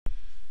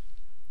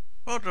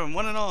Welcome,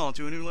 one and all,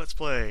 to a new Let's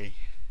Play.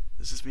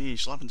 This is me,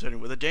 Schlappentuner,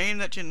 with a game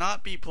that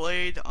cannot be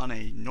played on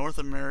a North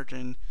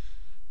American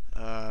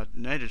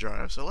Mega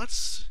Drive. So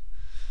let's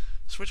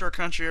switch our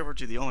country over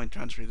to the only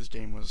country this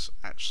game was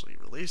actually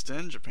released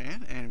in,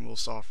 Japan, and we'll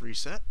soft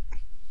reset.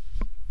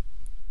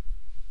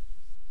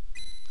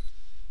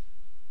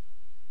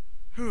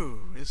 Whew,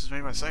 this is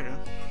made by Sega.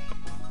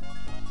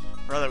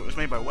 Rather, it was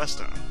made by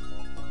Westone.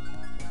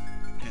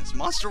 And it's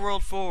Monster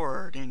World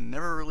 4, game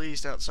never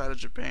released outside of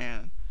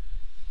Japan.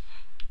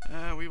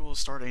 We will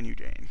start a new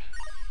game.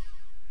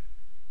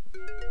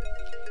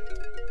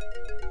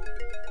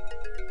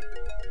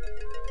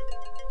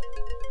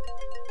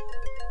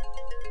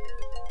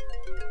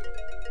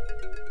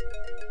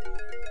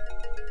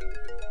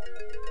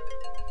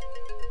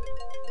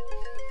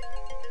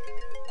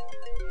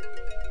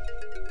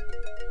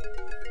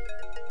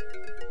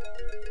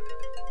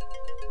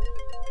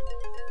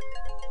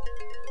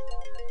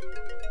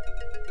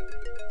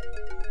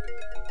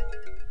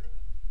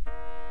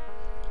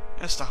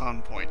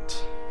 Estahan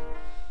Point.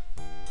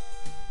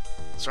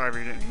 Sorry if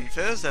you're getting any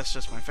fizz, that's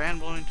just my fan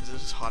blowing because it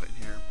is hot in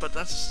here. But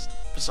that's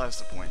besides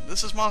the point.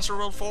 This is Monster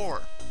World 4.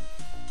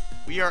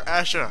 We are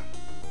Asha.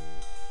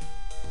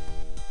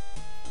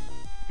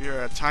 We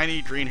are a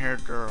tiny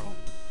green-haired girl.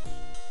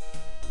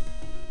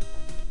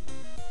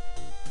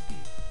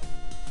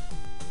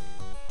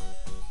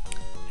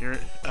 Here,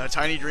 a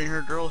tiny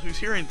green-haired girl who's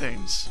hearing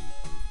things.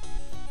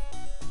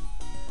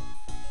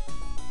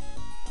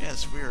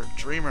 Yes, we're a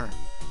dreamer.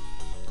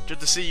 Good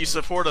to see you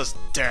support us,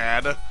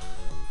 Dad. At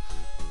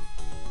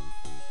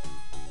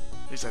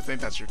least I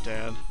think that's your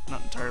dad.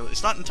 Not entirely.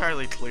 It's not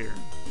entirely clear.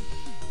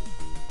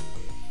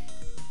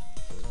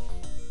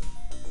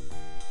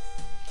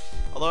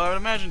 Although I would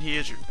imagine he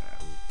is your dad.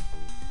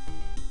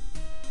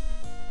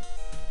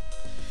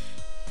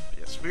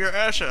 Yes, we are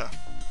Asha.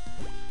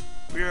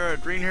 We are a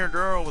green-haired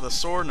girl with a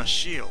sword and a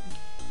shield.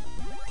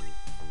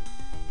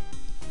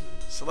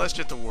 So let's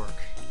get to work.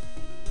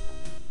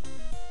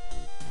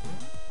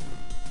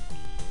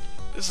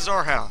 This is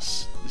our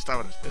house. At least I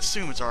would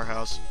assume it's our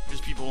house,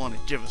 because people want to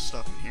give us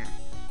stuff in here.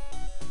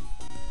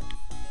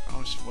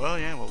 Well,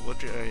 yeah, well,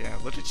 look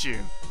at you.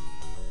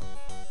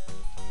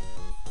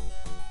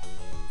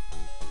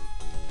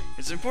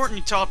 It's important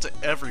you talk to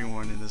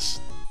everyone in this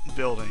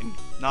building,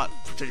 not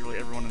particularly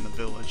everyone in the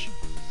village.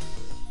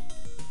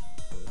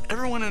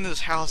 Everyone in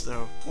this house,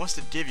 though, wants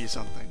to give you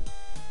something.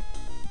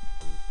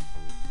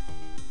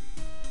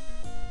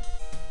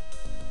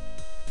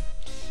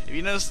 If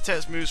you notice the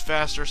text moves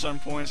faster at some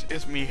points,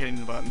 it's me hitting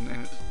the button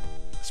and it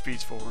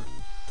speeds forward.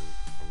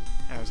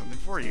 I have something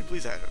for you.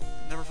 Please have it.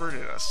 Never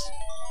forget us.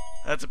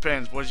 That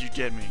depends. What did you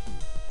get me?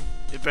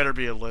 It better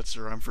be a Litz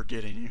or I'm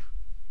forgetting you.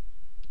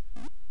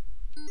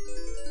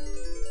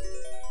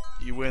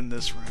 You win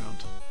this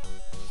round.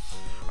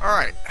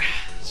 Alright.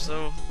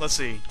 So, let's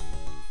see.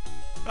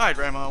 Alright,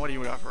 Grandma. What do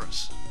you got for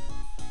us?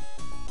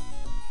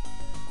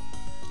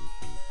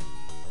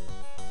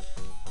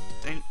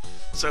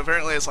 So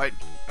apparently it's like,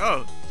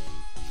 oh,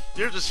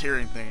 you're just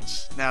hearing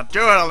things. Now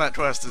go out on that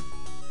quest to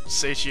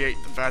satiate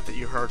the fact that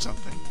you heard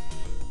something.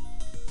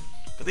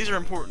 But these are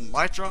important.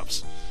 Life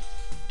drops.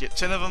 Get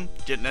 10 of them,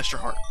 get an extra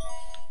heart.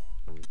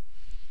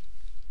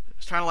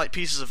 It's kind of like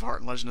pieces of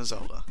heart in Legend of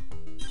Zelda.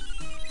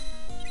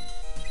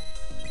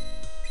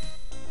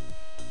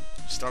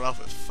 Start off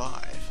with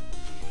 5.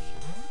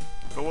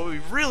 But what we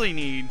really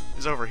need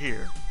is over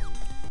here.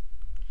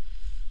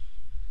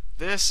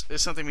 This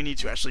is something we need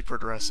to actually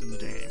progress in the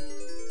game.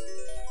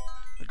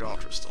 The Draw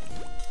Crystal.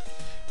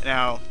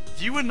 Now,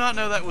 you would not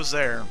know that was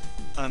there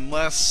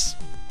unless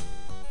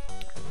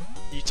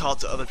you talk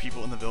to other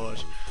people in the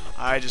village.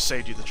 I just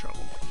saved you the trouble.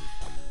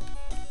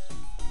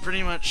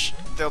 Pretty much,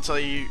 they'll tell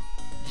you,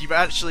 you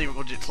actually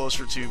will get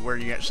closer to where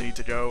you actually need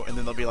to go, and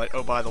then they'll be like,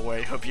 oh, by the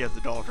way, hope you have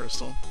the Draw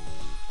Crystal.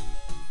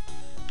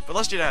 But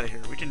let's get out of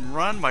here. We can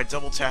run by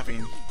double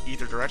tapping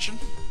either direction.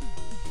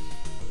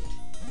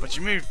 But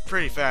you move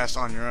pretty fast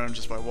on your own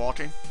just by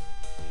walking.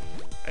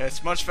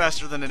 It's much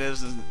faster than it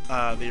is in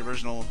the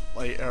original,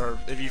 or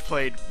if you've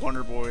played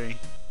Wonder Boy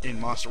in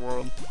Monster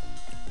World,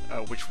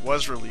 which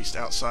was released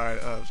outside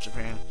of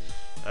Japan.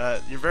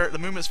 The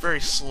movement's very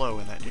slow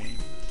in that game.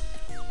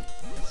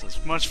 So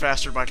it's much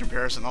faster by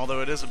comparison,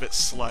 although it is a bit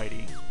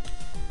slidey.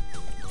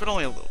 But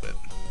only a little bit.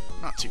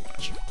 Not too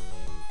much.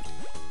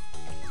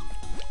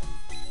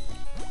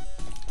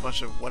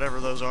 Bunch of whatever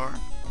those are.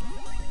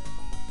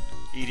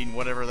 Eating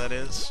whatever that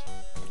is.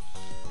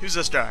 Who's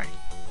this guy?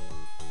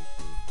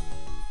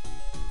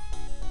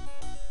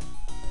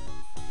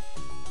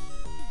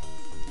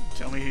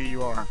 Tell me who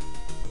you are.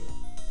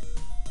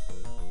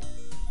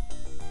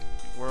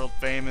 World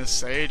famous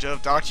sage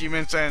of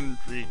documents and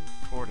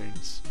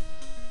recordings.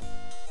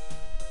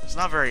 It's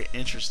not very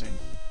interesting.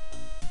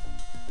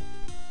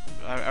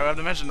 I have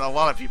to mention a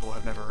lot of people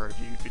have never heard of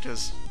you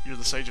because you're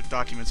the sage of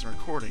documents and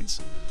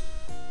recordings.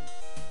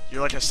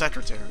 You're like a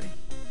secretary.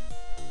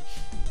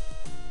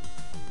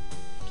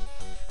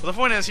 But the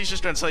point is, he's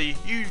just going to tell you,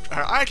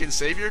 I can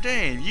save your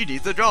game. You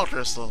need the Draw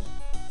Crystal.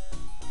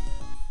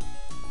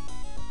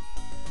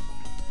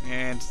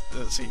 And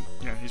see,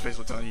 he's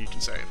basically telling you can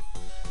save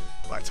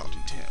by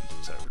talking to him.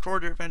 So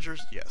record your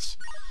adventures, yes.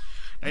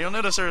 Now you'll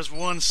notice there's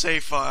one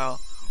save file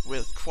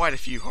with quite a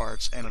few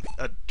hearts and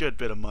a good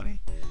bit of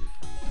money.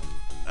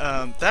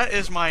 That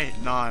is my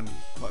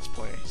non-Let's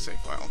Play save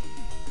file.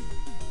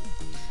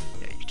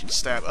 Yeah, you can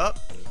stab up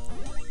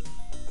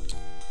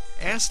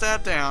and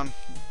stab down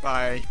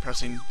by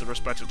pressing the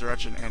respective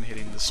direction and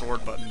hitting the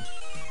sword button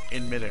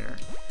in midair.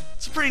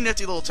 It's a pretty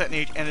nifty little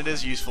technique, and it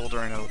is useful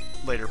during a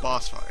later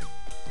boss fight.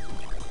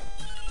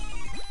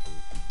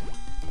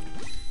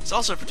 It's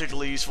also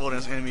particularly useful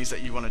against enemies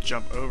that you want to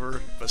jump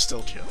over but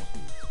still kill.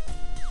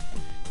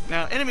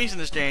 Now, enemies in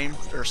this game,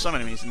 or some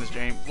enemies in this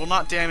game, will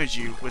not damage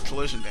you with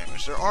collision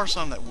damage. There are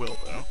some that will,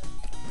 though.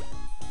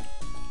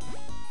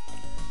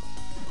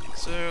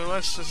 So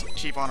let's just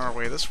keep on our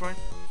way this way.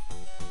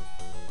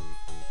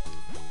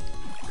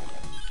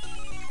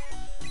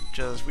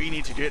 Because we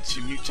need to get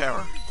to Mute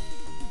Tower.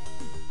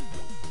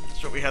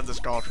 That's what we have this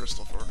Gall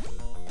Crystal for.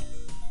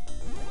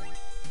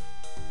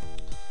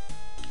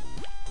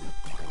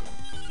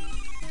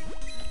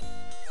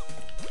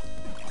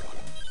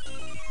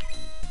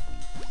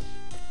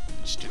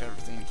 Just get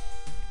everything.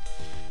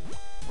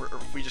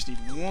 We just need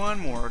one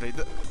more.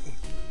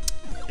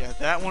 Yeah,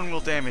 that one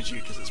will damage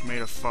you because it's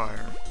made of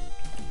fire.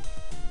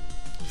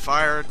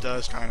 Fire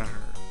does kind of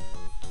hurt.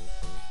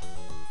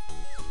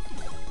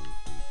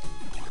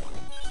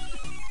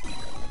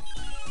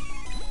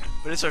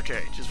 But it's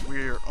okay, because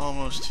we're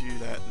almost to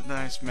that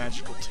nice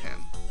magical 10.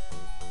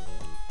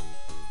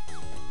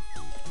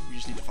 We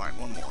just need to find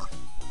one more.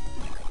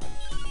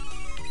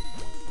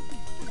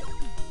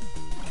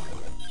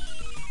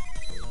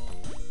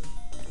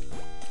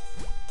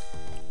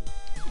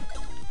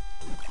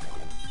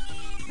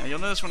 Now you'll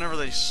notice whenever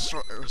they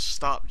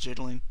stop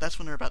jiggling, that's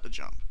when they're about to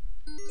jump.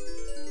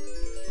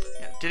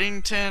 Yeah,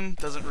 getting 10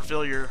 doesn't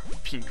refill your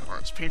pink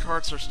hearts. Pink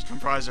hearts are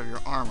comprised of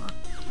your armor.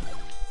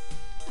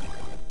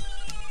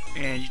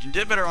 And you can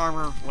get better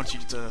armor once you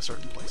get to a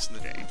certain place in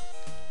the game.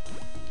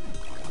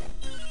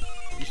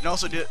 You can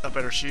also get a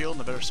better shield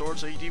and a better sword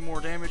so you do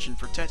more damage and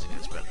protect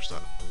against better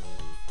stuff.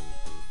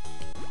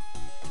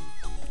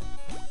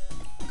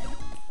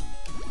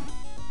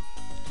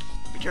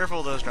 Be careful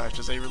of those guys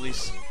because they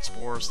release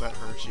spores that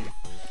hurt you.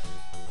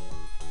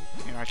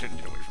 And I couldn't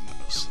get away from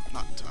those.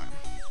 Not in time.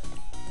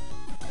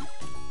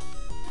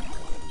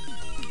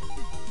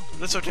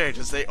 But it's okay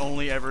because they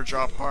only ever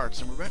drop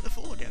hearts and we're back to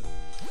full again.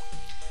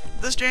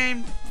 This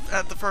game,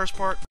 at the first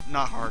part,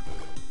 not hard.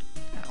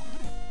 No.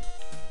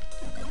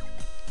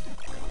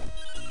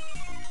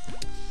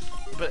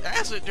 But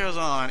as it goes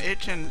on, it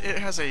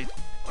has an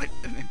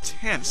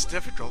intense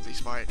difficulty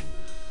spike.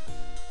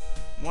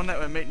 One that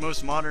would make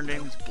most modern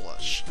games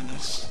blush.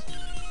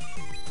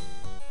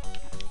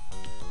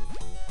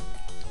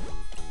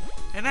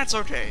 And that's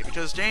okay,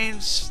 because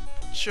games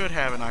should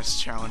have a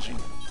nice challenging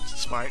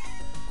spike.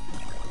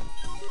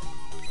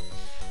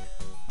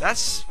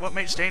 That's what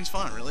makes games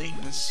fun, really.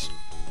 It's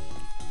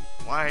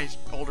why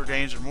older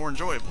games are more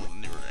enjoyable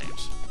than newer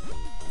games.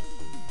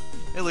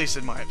 At least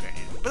in my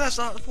opinion. But that's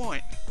not the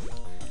point.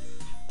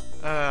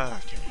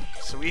 Okay,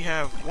 so we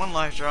have one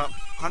life drop,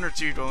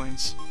 102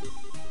 coins.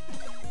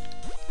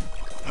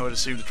 I would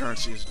assume the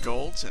currency is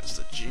gold, since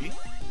the G.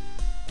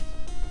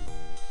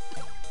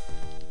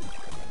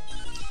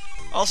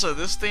 Also,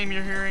 this theme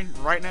you're hearing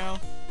right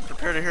now,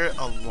 prepare to hear it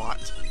a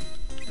lot.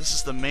 This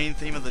is the main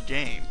theme of the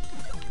game.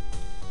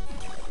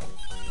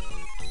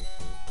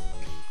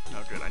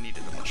 Oh good, I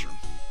needed the mushroom.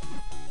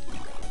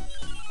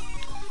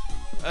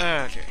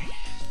 Okay.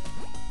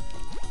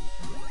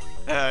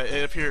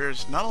 It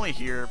appears not only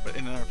here, but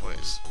in another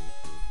place.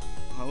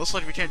 Well, looks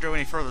like we can't go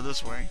any further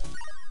this way.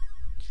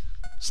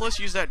 So let's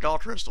use that Gall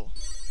Crystal.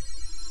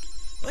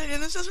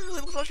 And this doesn't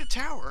really look like a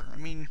tower. I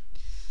mean,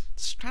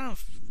 it's kind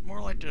of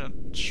more like a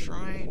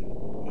shrine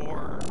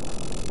or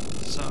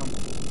some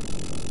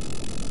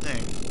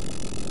thing.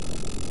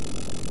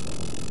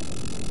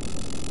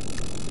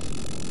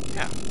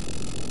 Yeah.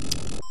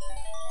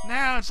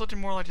 Now it's looking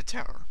more like a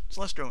tower.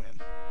 So let's go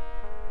in.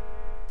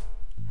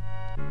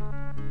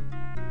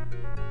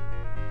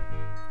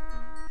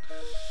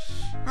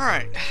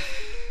 Alright.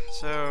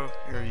 So,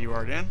 here you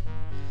are again.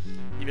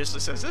 He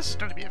basically says, this is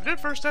going to be a good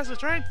first test of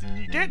strength, and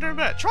you can't do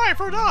that. Try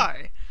for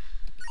die!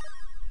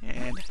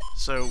 And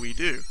so we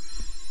do.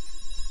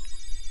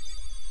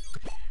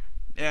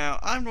 Now,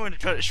 I'm going to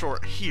cut it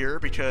short here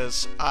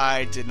because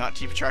I did not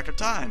keep track of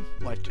time,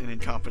 like an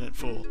incompetent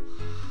fool.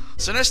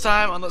 So next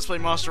time on Let's Play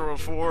Monster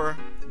World 4,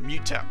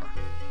 Mute Tower.